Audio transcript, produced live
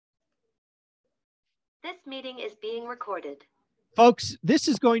This meeting is being recorded. Folks, this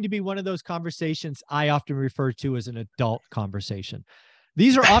is going to be one of those conversations I often refer to as an adult conversation.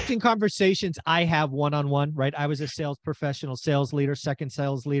 These are often conversations I have one-on-one, right? I was a sales professional, sales leader, second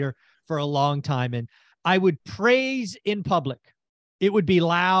sales leader for a long time. And I would praise in public. It would be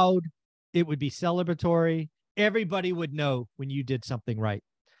loud. It would be celebratory. Everybody would know when you did something right.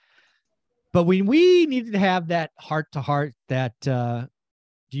 But when we needed to have that heart-to-heart, that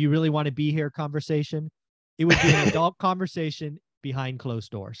do you really want to be here conversation, it would be an adult conversation behind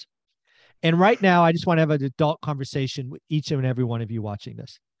closed doors. And right now, I just want to have an adult conversation with each and every one of you watching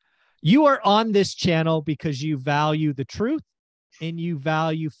this. You are on this channel because you value the truth and you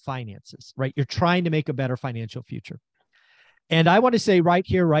value finances, right? You're trying to make a better financial future. And I want to say right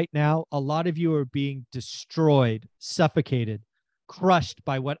here, right now, a lot of you are being destroyed, suffocated, crushed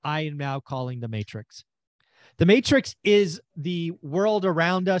by what I am now calling the matrix. The matrix is the world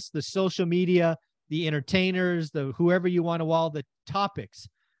around us, the social media, the entertainers, the whoever you want to, all the topics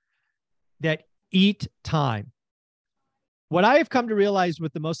that eat time. What I have come to realize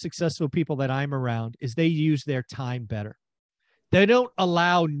with the most successful people that I'm around is they use their time better. They don't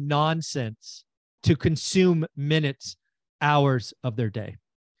allow nonsense to consume minutes, hours of their day.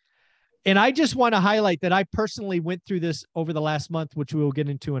 And I just want to highlight that I personally went through this over the last month, which we will get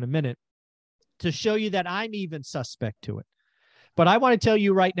into in a minute, to show you that I'm even suspect to it. But I want to tell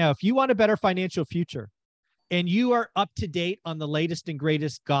you right now, if you want a better financial future and you are up to date on the latest and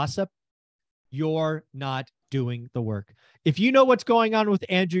greatest gossip, you're not doing the work. If you know what's going on with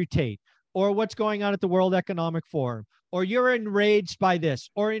Andrew Tate or what's going on at the World Economic Forum, or you're enraged by this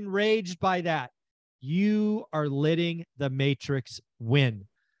or enraged by that, you are letting the matrix win.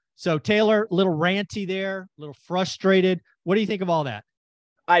 So Taylor, a little ranty there, a little frustrated. What do you think of all that?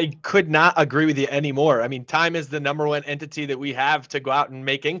 I could not agree with you anymore. I mean, time is the number one entity that we have to go out and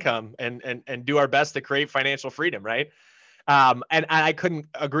make income and do our best to create financial freedom, right? And I couldn't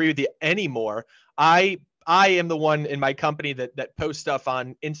agree with you anymore. I am the one in my company that posts stuff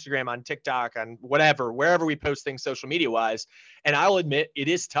on Instagram, on TikTok, on whatever, wherever we post things social media wise. And I'll admit it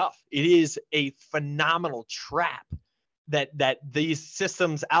is tough. It is a phenomenal trap that these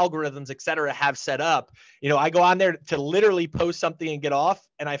systems, algorithms, et cetera, have set up. You know, I go on there to literally post something and get off,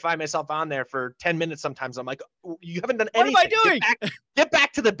 and I find myself on there for 10 minutes sometimes. I'm like, you haven't done anything. What am I doing? Get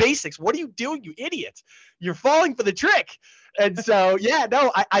back to the basics. What are you doing, you idiot? You're falling for the trick. And so, yeah,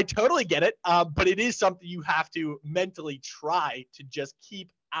 no, I totally get it. But it is something you have to mentally try to just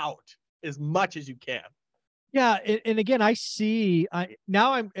keep out as much as you can. Yeah. And again, I see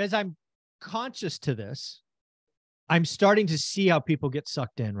as I'm conscious to this, I'm starting to see how people get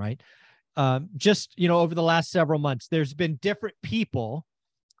sucked in, right? Just, over the last several months, there's been different people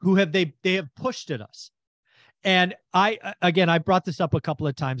who they have pushed at us. And I brought this up a couple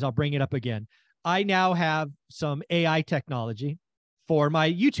of times. I'll bring it up again. I now have some AI technology for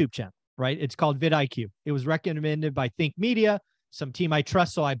my YouTube channel, right? It's called vidIQ. It was recommended by Think Media, some team I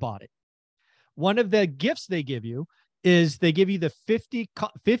trust, so I bought it. One of the gifts they give you is they give you the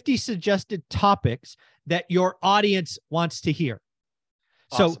 50 suggested topics that your audience wants to hear.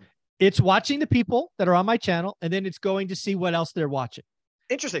 Awesome. So it's watching the people that are on my channel, and then it's going to see what else they're watching.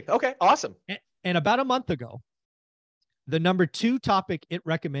 Interesting. Okay. Awesome. And about a month ago, the number 2 topic it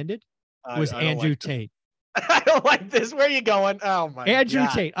recommended was Andrew Tate. I don't like this. Where are you going? Oh my God. Andrew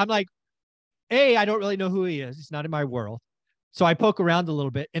Tate. I'm like, I don't really know who he is. He's not in my world. So I poke around a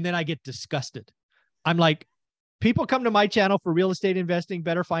little bit, and then I get disgusted. I'm like, people come to my channel for real estate investing,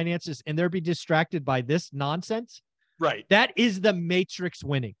 better finances, and they'll be distracted by this nonsense. Right. That is the matrix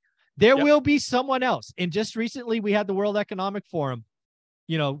winning. There will be someone else. And just recently we had the World Economic Forum,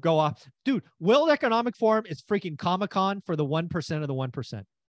 go off. Dude, World Economic Forum is freaking Comic-Con for the 1% of the 1%.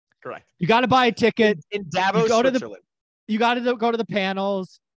 Correct. You got to buy a ticket. In Davos, Switzerland. You got to go to the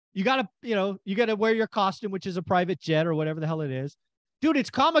panels. You got to wear your costume, which is a private jet or whatever the hell it is. Dude,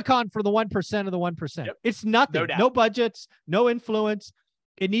 it's Comic-Con for the 1% of the 1%. Yep. It's nothing. No budgets, no influence.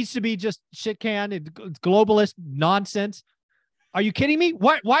 It needs to be just shit can and globalist nonsense. Are you kidding me?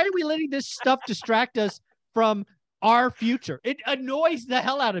 Why are we letting this stuff distract us from our future? It annoys the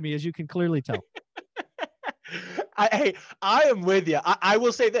hell out of me, as you can clearly tell. I am with you. I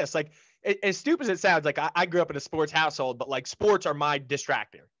will say this, like, as stupid as it sounds, like I grew up in a sports household, but like sports are my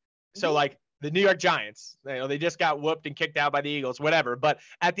distractor. So like the New York Giants, they just got whooped and kicked out by the Eagles, whatever. But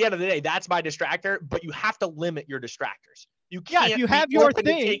at the end of the day, that's my distractor. But you have to limit your distractors. You can't. If you have your thing,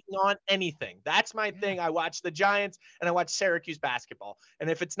 taking on anything. That's my thing. I watch the Giants and I watch Syracuse basketball. And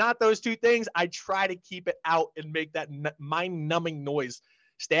if it's not those two things, I try to keep it out and make that mind-numbing noise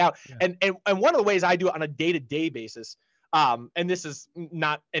stay out. Yeah. And one of the ways I do it on a day-to-day basis, And this is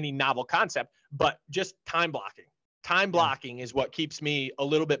not any novel concept, but just time blocking. Time blocking is what keeps me a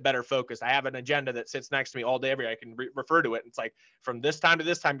little bit better focused. I have an agenda that sits next to me all day, every day. I can refer to it. It's like, from this time to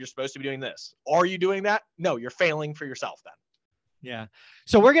this time, you're supposed to be doing this. Are you doing that? No, you're failing for yourself then. Yeah.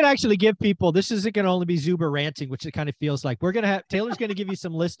 So we're going to actually give people, this isn't going to only be Zuber ranting, which it kind of feels like. We're going to have, Taylor's going to give you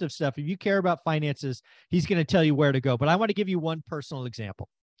some list of stuff. If you care about finances, he's going to tell you where to go. But I want to give you one personal example.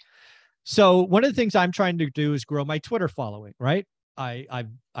 So one of the things I'm trying to do is grow my Twitter following, right? I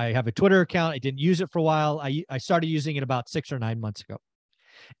have a Twitter account. I didn't use it for a while. I started using it about 6 or 9 months ago.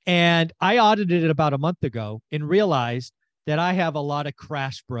 And I audited it about a month ago and realized that I have a lot of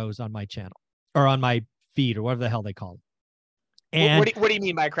crash bros on my channel or on my feed or whatever the hell they call it. And what do you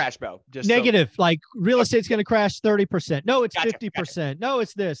mean by crash bro? Just negative, like real estate's going to crash 30%. No, it's Gotcha, 50%. gotcha. No,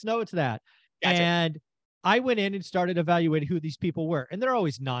 it's this. No, it's that. Gotcha. And I went in and started evaluating who these people were. And they're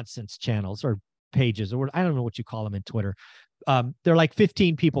always nonsense channels or pages, or I don't know what you call them in Twitter. They're like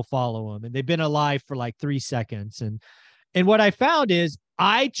 15 people follow them and they've been alive for like 3 seconds. And what I found is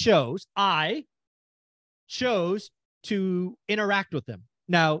I chose to interact with them.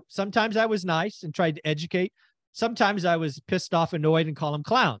 Now, sometimes I was nice and tried to educate. Sometimes I was pissed off, annoyed, and call them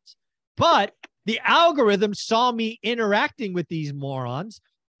clowns. But the algorithm saw me interacting with these morons,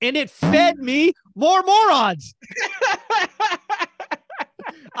 and it fed me more morons.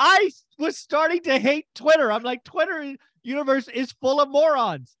 I was starting to hate Twitter. I'm like, Twitter universe is full of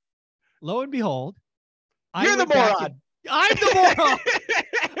morons. Lo and behold, You're the moron. I'm the moron.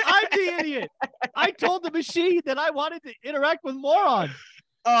 I'm the idiot. I told the machine that I wanted to interact with morons.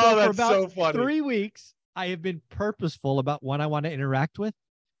 Oh, So that's for so about funny. 3 weeks, I have been purposeful about what I want to interact with.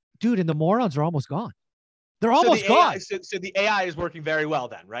 Dude, and the morons are almost gone. They're almost gone. So the AI is working very well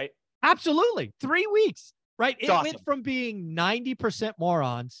then, right? Absolutely. 3 weeks, right? It awesome. went from being 90%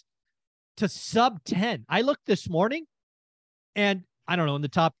 morons to sub 10. I looked this morning and I don't know, in the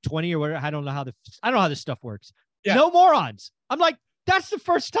top 20 or whatever, I don't know how this stuff works. Yeah. No morons. I'm like, that's the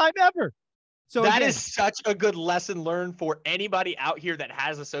first time ever. So that again, is such a good lesson learned for anybody out here that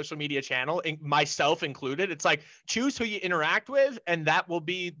has a social media channel, myself included. It's like, choose who you interact with, and that will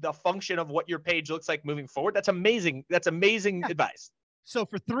be the function of what your page looks like moving forward. That's amazing. That's amazing advice. So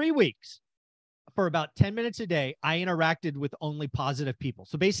for 3 weeks, for about 10 minutes a day, I interacted with only positive people.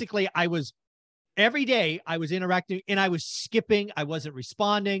 So basically, every day I was interacting and I was skipping. I wasn't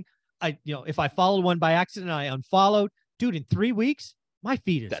responding. If I followed one by accident, I unfollowed. Dude, in 3 weeks, my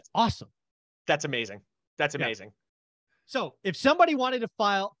feed is awesome. That's amazing. That's amazing. Yeah. So if somebody wanted to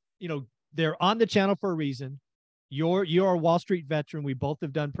file, they're on the channel for a reason. You're a Wall Street veteran. We both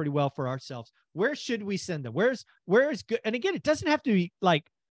have done pretty well for ourselves. Where should we send them? Where's good? And again, it doesn't have to be like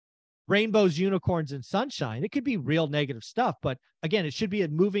rainbows, unicorns, and sunshine. It could be real negative stuff. But again, it should be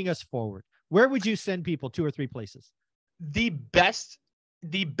moving us forward. Where would you send people? 2 or 3 places? The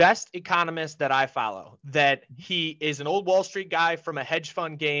best economist that I follow, that he is an old Wall Street guy from a hedge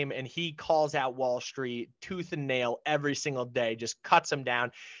fund game, and he calls out Wall Street tooth and nail every single day, just cuts them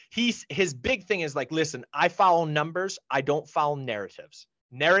down. His big thing is like, listen, I follow numbers. I don't follow narratives.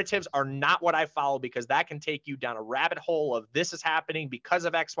 Narratives are not what I follow, because that can take you down a rabbit hole of this is happening because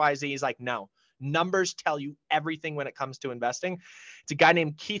of XYZ. He's like, no, numbers tell you everything when it comes to investing. It's a guy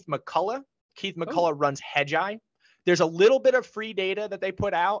named Keith McCullough. Keith McCullough runs Hedgeye. There's a little bit of free data that they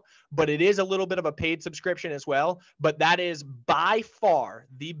put out, but it is a little bit of a paid subscription as well. But that is by far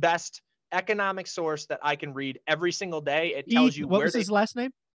the best economic source that I can read every single day. It tells you what was his last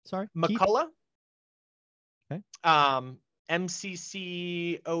name? Sorry, McCullough. Okay. McCough.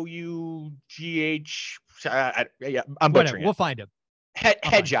 Yeah, I'm Whatever. butchering it. We'll find him.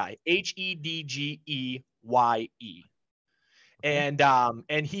 Hedgeye. HEDGEYE.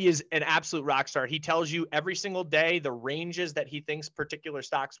 And he is an absolute rock star. He tells you every single day the ranges that he thinks particular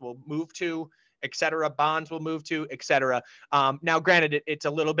stocks will move to, et cetera, bonds will move to, et cetera. Now, granted, it's a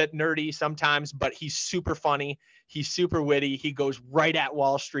little bit nerdy sometimes, but he's super funny. He's super witty. He goes right at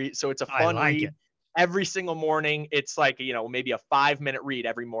Wall Street. So it's a fun read. Every single morning. It's like, maybe a 5-minute read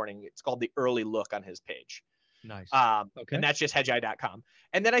every morning. It's called the Early Look on his page. Nice. Okay. And that's just hedgeye.com.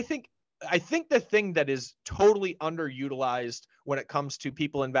 And then I think the thing that is totally underutilized when it comes to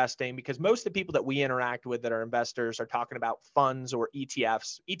people investing, because most of the people that we interact with that are investors are talking about funds or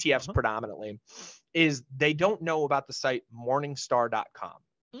ETFs predominantly, is they don't know about the site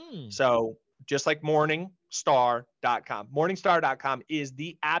Morningstar.com. So just like Morningstar.com. Morningstar.com is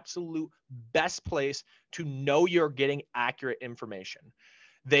the absolute best place to know you're getting accurate information.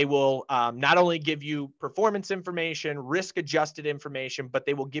 They will not only give you performance information, risk adjusted information, but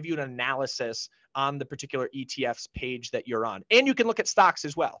they will give you an analysis on the particular ETF's page that you're on. And you can look at stocks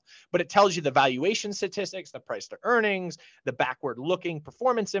as well, but it tells you the valuation statistics, the price to earnings, the backward looking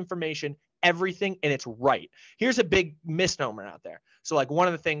performance information, everything, and it's right. Here's a big misnomer out there. So like one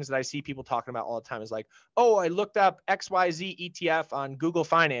of the things that I see people talking about all the time is like, oh, I looked up XYZ ETF on Google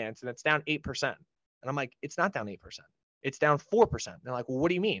Finance and it's down 8%. And I'm like, it's not down 8%. It's down 4%. And they're like, well, what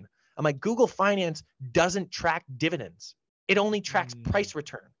do you mean? I'm like, Google Finance doesn't track dividends. It only tracks price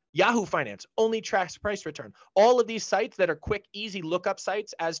return. Yahoo Finance only tracks price return. All of these sites that are quick, easy lookup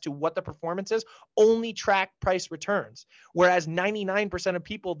sites as to what the performance is only track price returns. Whereas 99% of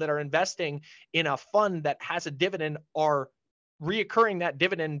people that are investing in a fund that has a dividend are reoccurring that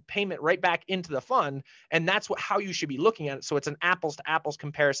dividend payment right back into the fund. And that's how you should be looking at it. So it's an apples to apples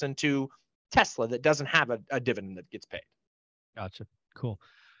comparison to Tesla that doesn't have a dividend that gets paid. Gotcha. Cool.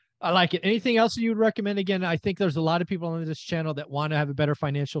 I like it. Anything else you would recommend? Again, I think there's a lot of people on this channel that want to have a better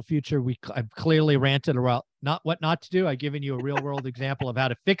financial future. I've clearly ranted about what not to do. I've given you a real world example of how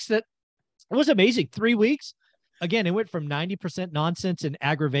to fix it. It was amazing. 3 weeks. Again, it went from 90% nonsense and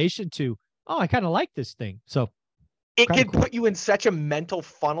aggravation to, oh, I kind of like this thing. So it can put you in such a mental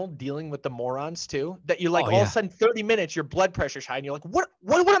funnel dealing with the morons too, that you're like, all of a sudden 30 minutes, your blood pressure's high and you're like, what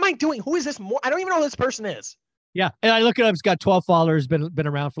am I doing? Who is this? I don't even know who this person is. Yeah. And I look at him, it's got 12 followers, been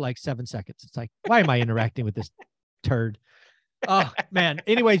around for like 7 seconds. It's like, why am I interacting with this turd? Oh man.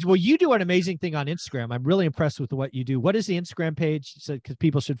 Anyways, well, you do an amazing thing on Instagram. I'm really impressed with what you do. What is the Instagram page? So, because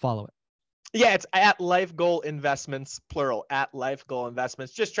people should follow it. Yeah, it's at Life Goal Investments, plural, at Life Goal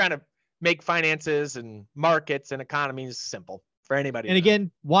Investments. Just trying to make finances and markets and economies simple for anybody. And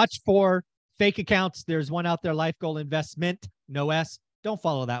again, watch for fake accounts. There's one out there, Life Goal Investment, no S. Don't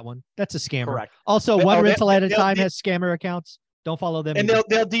follow that one. That's a scammer. Correct. Also, one rental at a time has scammer accounts. Don't follow them. And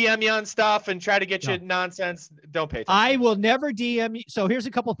they'll DM you on stuff and try to get you nonsense. Don't pay attention. I will never DM you. So here's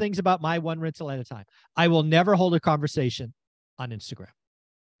a couple things about my one rental at a time. I will never hold a conversation on Instagram.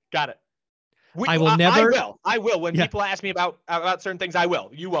 Got it. I will never. I will. When people ask me about certain things, I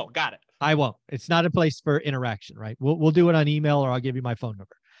will. You won't. Got it. I won't. It's not a place for interaction, right? We'll do it on email or I'll give you my phone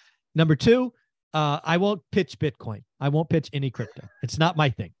number. Number two, I won't pitch Bitcoin. I won't pitch any crypto. It's not my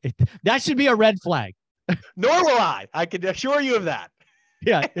thing. That should be a red flag. Nor will I. I can assure you of that.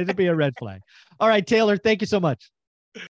 Yeah, it'd be a red flag. All right, Taylor, thank you so much.